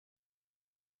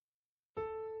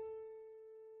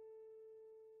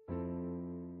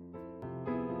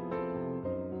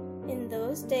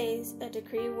those days a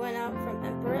decree went out from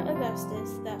Emperor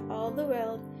Augustus that all the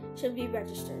world should be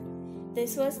registered.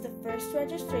 This was the first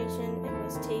registration and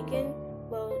was taken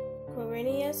while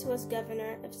Quirinius was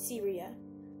governor of Syria.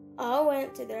 All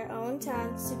went to their own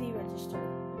towns to be registered.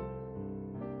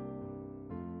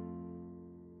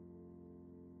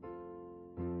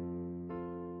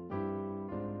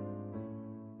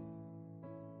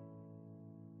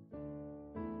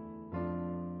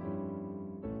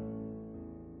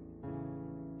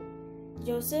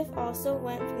 Joseph also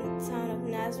went from the town of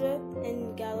Nazareth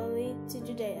in Galilee to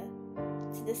Judea,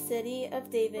 to the city of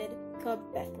David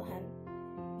called Bethlehem,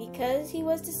 because he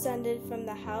was descended from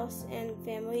the house and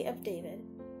family of David.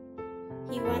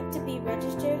 He went to be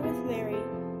registered with Mary,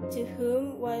 to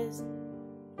whom was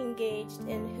engaged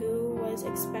and who was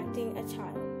expecting a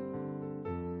child.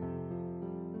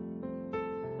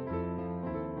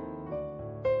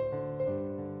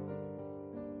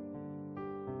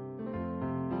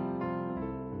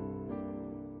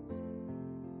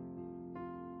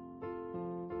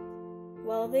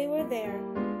 While they were there,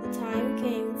 the time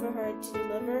came for her to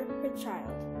deliver her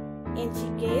child, and she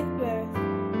gave birth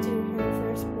to her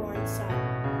firstborn son,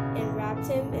 and wrapped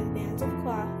him in bands of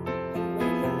cloth, and laid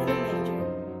him in a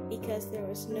manger, because there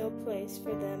was no place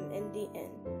for them in the inn.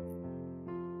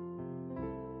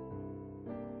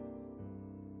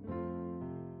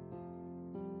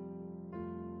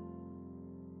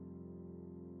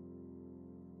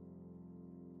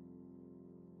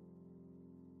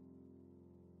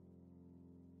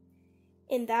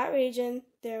 In that region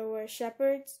there were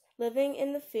shepherds living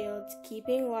in the fields,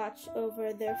 keeping watch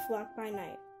over their flock by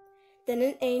night. Then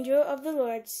an angel of the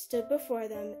Lord stood before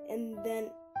them, and then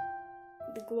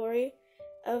the glory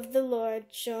of the Lord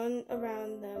shone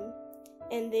around them,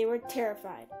 and they were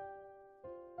terrified.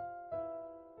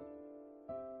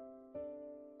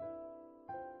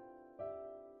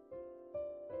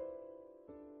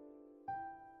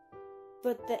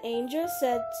 But the angel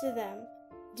said to them,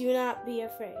 "Do not be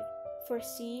afraid. For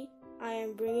see, I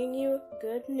am bringing you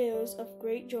good news of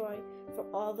great joy for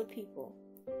all the people.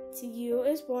 To you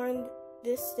is born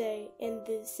this day in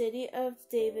the city of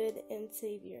David a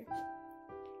Savior,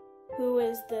 who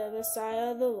is the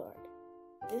Messiah the Lord.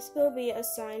 This will be a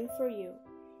sign for you.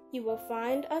 You will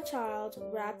find a child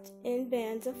wrapped in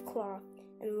bands of cloth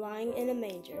and lying in a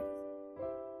manger."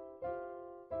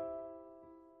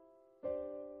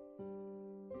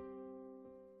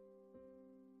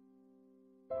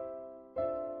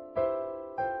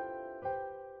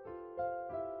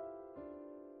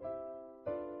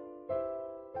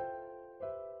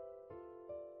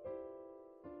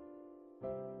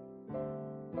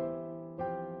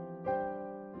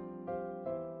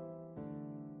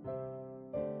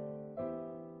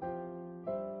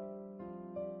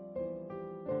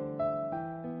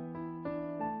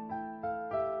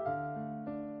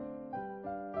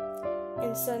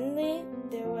 And suddenly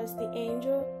there was the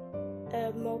angel,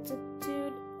 a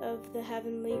multitude of the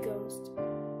heavenly host,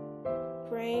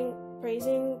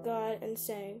 praising God and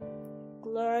saying,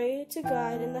 "Glory to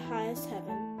God in the highest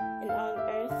heaven, and on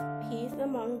earth peace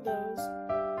among those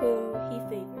whom he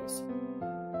favors."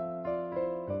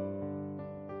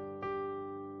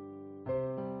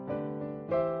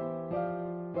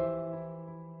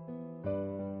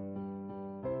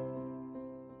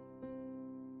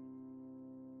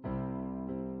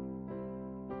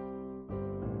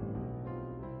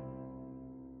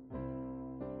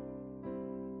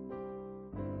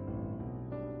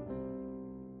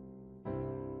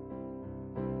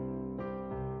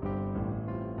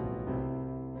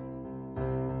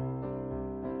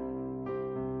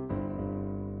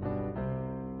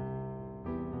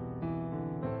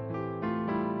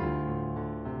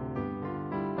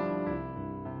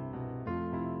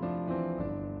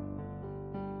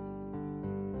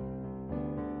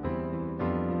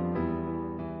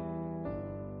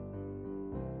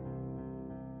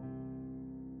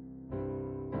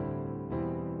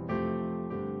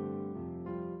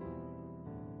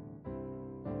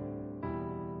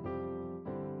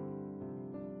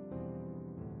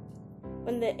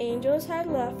 When the angels had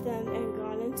left them and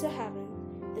gone into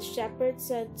heaven, the shepherds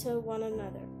said to one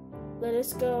another, "Let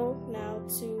us go now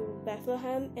to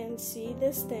Bethlehem and see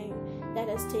this thing that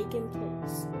has taken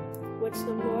place, which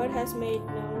the Lord has made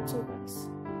known to us."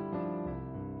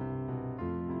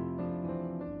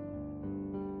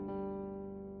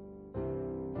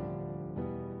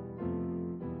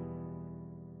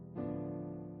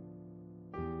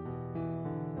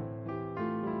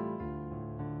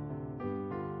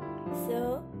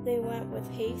 So they went with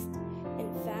haste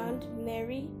and found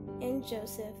Mary and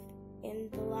Joseph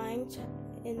and the lying child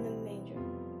in the manger.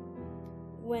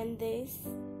 When they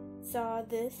saw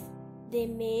this, they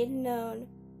made known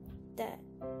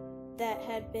that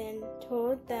had been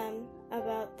told them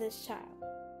about this child.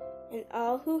 And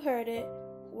all who heard it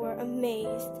were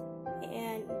amazed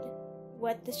at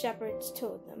what the shepherds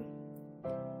told them.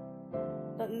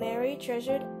 But Mary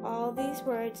treasured all these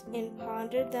words and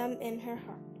pondered them in her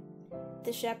heart.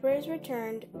 The shepherds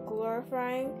returned,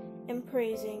 glorifying and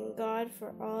praising God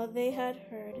for all they had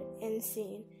heard and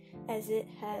seen, as it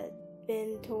had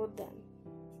been told them.